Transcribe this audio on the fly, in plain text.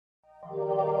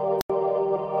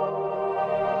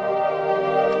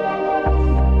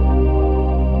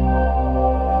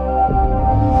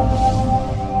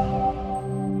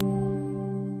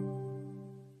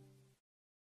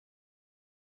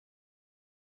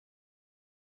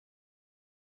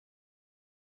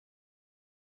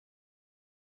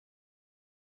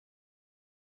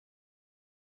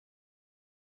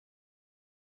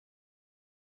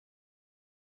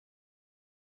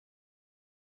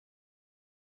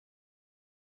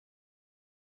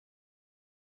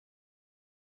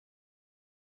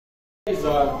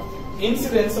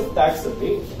Incidence of tax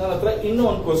ಅಲ್ಲಿ ನನ್ನ ಹತ್ರ ಇನ್ನೂ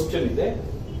ಒಂದು ಕ್ವಶನ್ ಇದೆ.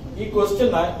 ಈ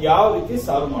ಕ್ವಶನ್ ಯಾವ ರೀತಿ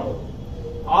ಸಾಲ್ವ್ ಮಾಡೋದು?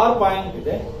 6 ಪಾಯಿಂಟ್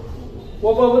ಇದೆ.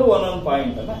 ಒಬ್ಬೊಬ್ರು ಒಂದೊಂದು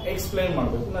ಪಾಯಿಂಟ್ ಅನ್ನ ಎಕ್ಸ್ಪ್ಲೈನ್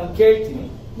ಮಾಡಬೇಕು. ನಾನು ಕೇಳ್ತೀನಿ,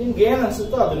 ನಿಮ್ಗೆ ಏನ್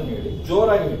ಅನ್ಸುತ್ತೋ ಅದನ್ನ ಹೇಳಿ,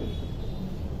 ಜೋರಾಗಿ ಹೇಳಿ.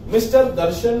 Mister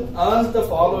Darshan earns the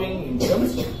following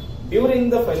incomes during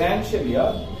the financial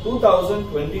year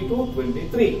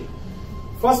 2022-23.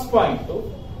 First point,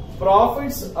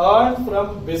 profits earn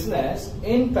from business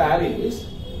in Paris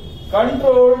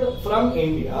controlled from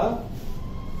India,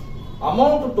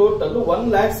 amount total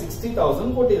 1,60,000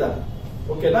 ಕೊಟ್ಟಿದ್ದಾರೆ.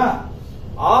 ಓಕೆನಾ?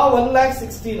 ಆ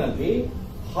 1,60,000 ನಲ್ಲಿ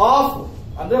ಹಾಫ್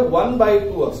ಅಂದ್ರೆ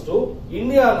 1/2 ಅಷ್ಟು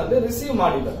ಇಂಡಿಯಾನಲ್ಲಿ ರಿಸೀವ್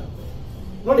ಮಾಡಿದ್ದಾರೆ.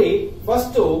 ನೋಡಿ,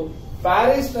 ಫಸ್ಟ್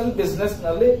ಪ್ಯಾರಿಸ್ ನಲ್ಲಿ ಬಿಸ್ನೆಸ್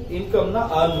ನಲ್ಲಿ ಇನ್ಕಮ್ ನ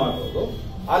ಅರ್ನ್ ಮಾಡೋದು,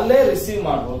 ಅಲ್ಲೇ ರಿಸೀವ್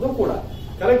ಮಾಡೋದು ಕೂಡ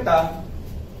ಕರೆಕ್ಟಾ?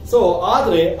 ಸೊ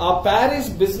ಆದ್ರೆ ಆ ಪ್ಯಾರಿಸ್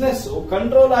ಬಿಸ್ನೆಸ್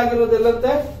ಕಂಟ್ರೋಲ್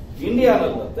ಆಗಿರೋದಿಲ್ಲಂತೆ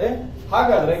ಇಂಡಿಯಾನಲ್ಲಂತೆ.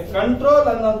 ಹಾಗಾದ್ರೆ ಕಂಟ್ರೋಲ್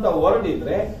ಅನ್ನೋಂತ ವರ್ಡ್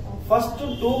ಇದ್ರೆ ಫಸ್ಟ್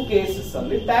 2 ಕೇಸಸ್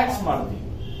ಅಲ್ಲಿ ಟ್ಯಾಕ್ಸ್ ಮಾಡ್ತೀವಿ,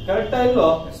 ಕರೆಕ್ಟಾ ಇಲ್ಲೋ?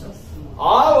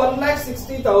 ಆ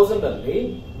 1,60,000 ಅಲ್ಲಿ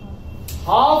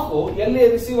ಹಾಫ್ ಎಲ್ಲಿ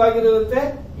ರಿಸೀವ್ ಆಗಿರುತ್ತೆ?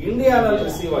 ಇಂಡಿಯಾನಲ್ಲಿ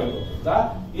ರಿಸೀವ್ ಆಗಿರೋದ್ರಿಂದ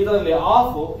ಇದರಲ್ಲಿ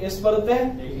ಹಾಫ್ ಎಷ್ಟು ಬರುತ್ತೆ?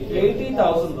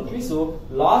 80,000 ರುಪೀಸ್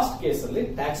ಲಾಸ್ಟ್ ಕೇಸ್ ಅಲ್ಲಿ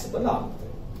ಟ್ಯಾಕ್ಸಬಲ್ ಆಗುತ್ತೆ.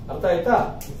 ಅರ್ಥ ಆಯ್ತಾ?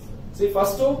 C,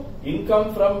 first income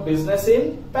from business in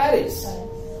Paris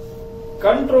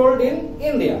controlled in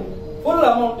India, full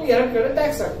amount 2 ಕಡೆ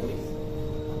ಟ್ಯಾಕ್ಸ್ ಹಾಕ್ಬಿಡಿ.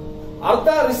 ಅರ್ಧ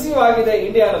ರಿಸೀವ್ ಆಗಿದೆ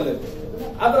ಇಂಡಿಯಾನಲ್ಲಿ,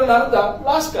 ಅದರಲ್ಲಿ ಅರ್ಧ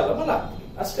ಲಾಸ್ಟ್ ಕಾಲಮ್ ಅಲ್ಲಿ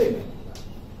ಹಾಕ್ತೀವಿ ಅಷ್ಟೇ.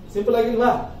 ಸಿಂಪಲ್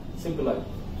ಆಗಿಲ್ವಾ? ಸಿಂಪಲ್ ಆಗಿ.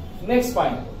 Next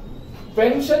point,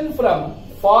 pension from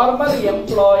farmer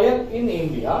employer in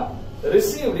India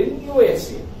received in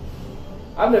USA.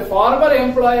 ಅಂದ್ರೆ ಫಾರ್ಮರ್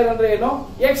ಎಂಪ್ಲಾಯರ್ ಅಂದ್ರೆ ಏನು?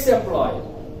 ಎಕ್ಸ್ ಎಂಪ್ಲಾಯರ್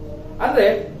ಅಂದ್ರೆ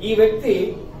ಈ ವ್ಯಕ್ತಿ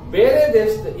ಬೇರೆ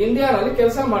ದೇಶದ ಇಂಡಿಯಾನಲ್ಲಿ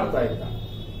ಕೆಲಸ ಮಾಡ್ತಾ ಇದ್ದ.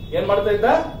 ಏನ್ ಮಾಡ್ತಾ ಇದ್ದ?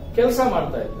 ಕೆಲಸ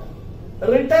ಮಾಡ್ತಾ ಇದ್ದ.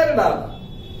 ರಿಟೈರ್ಡ್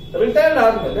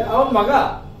ಆದ್ಮೇಲೆ ಅವನ ಮಗ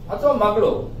ಅಥವಾ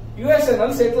ಮಗಳು USA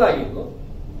ನಲ್ಲಿ ಸೆಟ್ಲ್ ಆಗಿದ್ರು.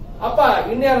 ಅಪ್ಪ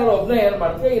ಇಂಡಿಯಾನಲ್ಲಿ ಒಬ್ನೇ ಏನ್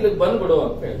ಮಾಡ್ತೀವಿ, ಇಲ್ಲಿಗೆ ಬಂದ್ಬಿಡು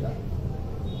ಅಂತ ಹೇಳ್ದ.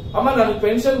 ಅಮ್ಮ, ನನಗೆ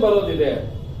ಪೆನ್ಷನ್ ಬರೋದಿದೆ,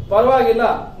 ಪರವಾಗಿಲ್ಲ,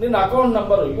 ನಿನ್ನ ಅಕೌಂಟ್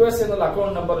ನಂಬರ್ USA ನಲ್ಲಿ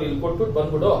ಅಕೌಂಟ್ ನಂಬರ್ ಇಲ್ಲಿ ಕೊಟ್ಬಿಟ್ಟು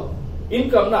ಬಂದ್ಬಿಡು,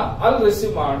 ಇನ್ಕಮ್ ನ ಅಲ್ಲಿ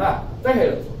ರಿಸೀವ್ ಮಾಡೋಣ ಅಂತ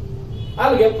ಹೇಳಿದ್ರು.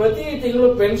 ಅಲ್ಲಿಗೆ ಪ್ರತಿ ತಿಂಗಳು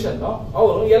ಪೆನ್ಷನ್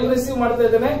ಅವನು ಎಲ್ಲಿ ರಿಸೀವ್ ಮಾಡ್ತಾ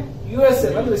ಇದ್ದಾನೆ? USA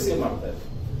ನಲ್ಲಿ ರಿಸೀವ್ ಮಾಡ್ತಾ ಇದ್ದಾನೆ.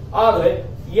 ಆದ್ರೆ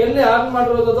ಎಲ್ಲಿ ಅರ್ನ್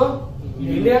ಮಾಡಿರೋದು?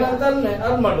 ಇಂಡಿಯಾನಲ್ಲಿ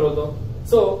ಅರ್ನ್ ಮಾಡಿರೋದು.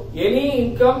 So any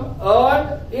income earn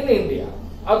in India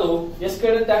ಅದು ಎಷ್ಟು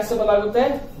ಕಡೆ ಟ್ಯಾಕ್ಸಬಲ್ ಆಗುತ್ತೆ?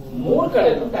 3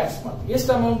 ಕಡೆನೂ ಟ್ಯಾಕ್ಸ್ ಮಾಡ್ತೀವಿ.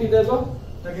 ಎಷ್ಟು ಅಮೌಂಟ್ ಇದೆ ಅದು?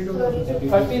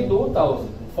 32,000.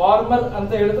 ಫಾರ್ಮರ್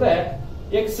ಅಂತ ಹೇಳಿದ್ರೆ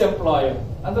ಎಕ್ಸ್ ಎಂಪ್ಲಾಯರ್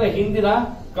ಅಂದ್ರೆ ಹಿಂದಿನ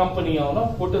ಕಂಪನಿಯವನು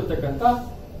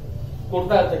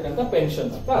ಕೊಡ್ತಾ ಇರ್ತಕ್ಕಂಥ ಪೆನ್ಷನ್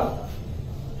ಅಂತ ಅರ್ಥ.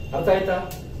 ಅರ್ಥ ಆಯ್ತಾ?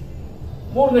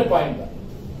 3ನೇ point,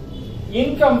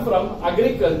 income from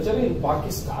agriculture in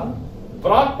Pakistan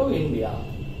brought to India.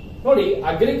 ನೋಡಿ,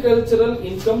 ಅಗ್ರಿಕಲ್ಚರಲ್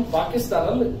ಇನ್ಕಮ್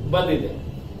ಪಾಕಿಸ್ತಾನಲ್ಲಿ ಬಂದಿದೆ,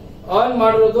 ಅರ್ನ್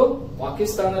ಮಾಡಿರೋದು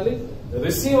ಪಾಕಿಸ್ತಾನಲ್ಲಿ,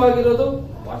 ರಿಸೀವ್ ಆಗಿರೋದು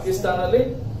ಪಾಕಿಸ್ತಾನಲ್ಲಿ,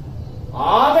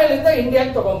 ಆಮೇಲಿಂದ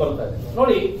ಇಂಡಿಯಾಗೆ ತಗೊಂಡ್ ಬರ್ತಾ ಇದೆ.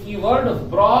 ನೋಡಿ, ಈ ವರ್ಡ್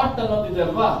ಬ್ರಾಟ್ ಅನ್ನೋದಿದೆ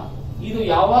ಅಲ್ವಾ, ಇದು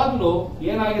ಯಾವಾಗ್ಲೂ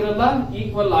ಏನಾಗಿರಲ್ಲ,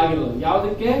 ಈಕ್ವಲ್ ಆಗಿರೋದು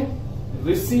ಯಾವ್ದಕ್ಕೆ?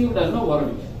 ರಿಸೀವ್ಡ್ ಅನ್ನೋ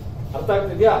ವರ್ಡ್ಗೆ. ಅರ್ಥ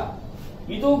ಆಗ್ತಿದ್ಯಾ?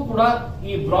 ಇದು ಕೂಡ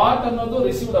ಈ ಬ್ರಾಟ್ ಅನ್ನೋದು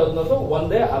ರಿಸೀವ್ಡ್ ಅನ್ನೋದು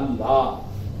ಒಂದೇ ಅಲ್ಲ.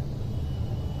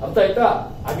 ಅರ್ಥ ಆಯ್ತಾ?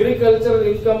 ಅಗ್ರಿಕಲ್ಚರಲ್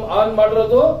ಇನ್ಕಮ್ ಅರ್ನ್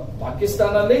ಮಾಡಿರೋದು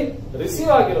ಪಾಕಿಸ್ತಾನಲ್ಲಿ,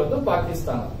 ರಿಸೀವ್ ಆಗಿರೋದು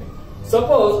ಪಾಕಿಸ್ತಾನಲ್ಲಿ.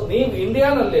 ಸಪೋಸ್ ನೀವು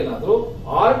ಇಂಡಿಯಾನಲ್ಲಿ ಏನಾದ್ರು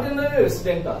ಆರ್ಡಿನರಿ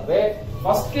ರೆಸಿಡೆಂಟ್ ಆದ್ರೆ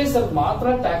ಫಸ್ಟ್ ಕೇಸ್ ಅಲ್ಲಿ ಮಾತ್ರ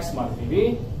ಟ್ಯಾಕ್ಸ್ ಮಾಡ್ತೀವಿ,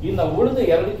 ಇನ್ನು ಉಳಿದ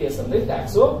 2 ಕೇಸಲ್ಲಿ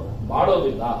ಟ್ಯಾಕ್ಸ್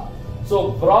ಮಾಡೋದಿಲ್ಲ. ಸೊ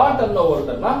ಬ್ರಾಟ್ ಅನ್ನೋ ವರ್ಡ್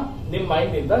ಅನ್ನ ನಿಮ್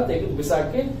ಮೈಂಡ್ ಇಂದ ತೆಗೆದು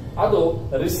ಬಿಸಾಕಿ, ಅದು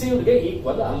ರಿಸೀವ್ಡ್ ಗೆ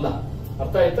ಈಕ್ವಲ್ ಅಲ್ಲ.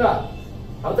 ಅರ್ಥ ಆಯ್ತಾ?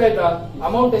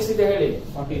 ಅಮೌಂಟ್ ಎಷ್ಟಿದೆ ಹೇಳಿ?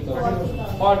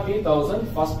 40,000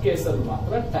 ಫಸ್ಟ್ ಕೇಸ್ ಅಲ್ಲಿ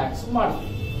ಮಾತ್ರ ಟ್ಯಾಕ್ಸ್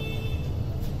ಮಾಡ್ತೀವಿ.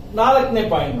 4ನೇ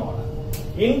ಪಾಯಿಂಟ್ ನೋಡೋಣ,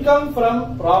 income from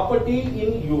property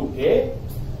in UK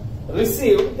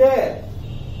received there.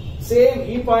 Same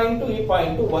ಈ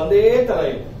ಪಾಯಿಂಟ್ ಒಂದೇ ತರ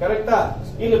ಇದೆ, ಕರೆಕ್ಟಾ?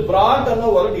 ಇಲ್ಲಿ ಬ್ರಾಟ್ ಅನ್ನೋ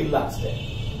ವರ್ಡ್ ಇಲ್ಲ ಅಷ್ಟೇ.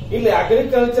 ಇಲ್ಲಿ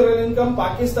ಅಗ್ರಿಕಲ್ಚರಲ್ ಇನ್ಕಮ್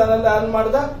ಪಾಕಿಸ್ತಾನಲ್ಲಿ ಅರ್ನ್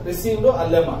ಮಾಡ್ದ, ರಿಸೀವ್ಡ್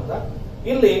ಅಲ್ಲೇ ಮಾಡ್ದ.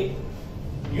 ಇಲ್ಲಿ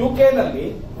UK ನಲ್ಲಿ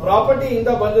ಪ್ರಾಪರ್ಟಿ ಇಂದ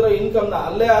ಬಂದಿರೋ ಇನ್ಕಮ್ ನ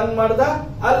ಅಲ್ಲೇ ಅರ್ನ್ ಮಾಡ್ದ,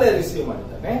 ಅಲ್ಲೇ ರಿಸೀವ್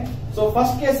ಮಾಡಿದ್ದಾನೆ. ಸೊ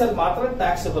ಫಸ್ಟ್ ಕೇಸ್ ಅಲ್ಲಿ ಮಾತ್ರ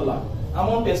ಟ್ಯಾಕ್ಸಬಲ್ ಆಗುತ್ತೆ.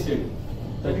 ಅಮೌಂಟ್ ಎಷ್ಟು ಹೇಳಿ?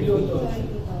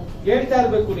 32,000. ಹೇಳ್ತಾ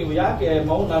ಇರ್ಬೇಕು ನೀವು, ಯಾಕೆ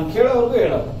ನಾನು ಕೇಳೋವರೆಗೂ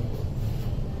ಹೇಳೋದು.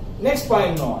 ನೆಕ್ಸ್ಟ್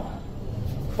ಪಾಯಿಂಟ್ ನೋಡೋಣ,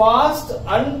 past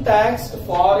untaxed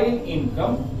foreign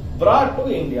income brought to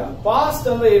India. Past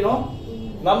ಅಂದ್ರೆ ಏನು?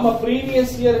 ನಮ್ಮ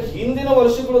ಪ್ರೀವಿಯಸ್ ಇಯರ್ ಹಿಂದಿನ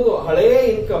ವರ್ಷಗಳದ್ದು ಹಳೆಯ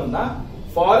ಇನ್ಕಮ್ ನ,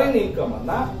 ಫಾರಿನ್ ಇನ್ಕಮ್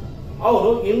ಅನ್ನ ಅವನು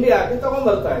ಇಂಡಿಯಾಗೆ ತಗೊಂಡ್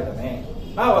ಬರ್ತಾ ಇದ್ದಾನೆ.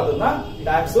 ನಾವು ಅದನ್ನ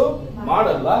ಟ್ಯಾಕ್ಸ್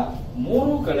ಮಾಡಲ್ಲ.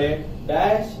 3 ಕಡೆ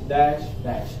ಡ್ಯಾಶ್ ಡ್ಯಾಶ್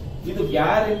ಡ್ಯಾಶ್. ಇದು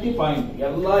ಗ್ಯಾರಂಟಿ ಪಾಯಿಂಟ್,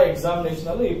 ಎಲ್ಲಾ ಎಕ್ಸಾಮಿನೇಷನ್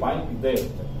ಅಲ್ಲೂ ಈ ಪಾಯಿಂಟ್ ಇದ್ದೇ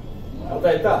ಇರುತ್ತೆ. ಅರ್ಥ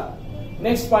ಆಯ್ತಾ?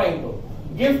 Next point,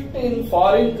 gift in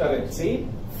foreign currency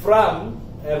from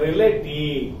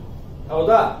relative.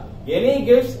 ಹೌದಾ? Any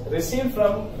gifts receive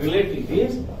from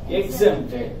relatives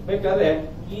exempted ಬೇಕಾದ್ರೆ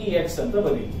ಈ ಎಕ್ಸ್ ಅಂತ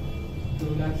ಬರೀ.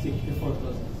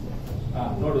 2,64,000.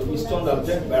 ನೋಡು, ಇಷ್ಟೊಂದು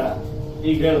ಅರ್ಜೆಂಟ್ ಬೇಡ,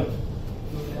 ಈಗ ಹೇಳು.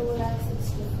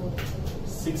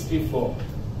 64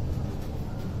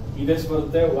 ಇದೆಷ್ಟು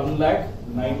ಬರುತ್ತೆ?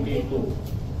 1,92,000.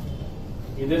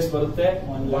 ಇದೆಷ್ಟು ಬರುತ್ತೆ?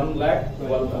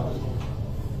 1,12,000.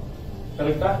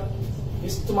 ಕರೆಕ್ಟಾ?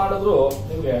 ಇಷ್ಟು ಮಾಡಿದ್ರು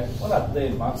ನಿಮ್ಗೆ ಒಂದು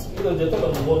 15 ಮಾರ್ಕ್ಸ್. ಇದ್ರ ಜೊತೆ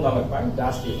ಒಂದು 3-4 ಪಾಯಿಂಟ್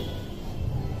ಜಾಸ್ತಿ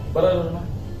ಬರೋಣ.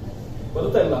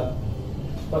 ಬರುತ್ತಾ ಇಲ್ಲ?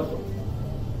 ಬರ್ತು.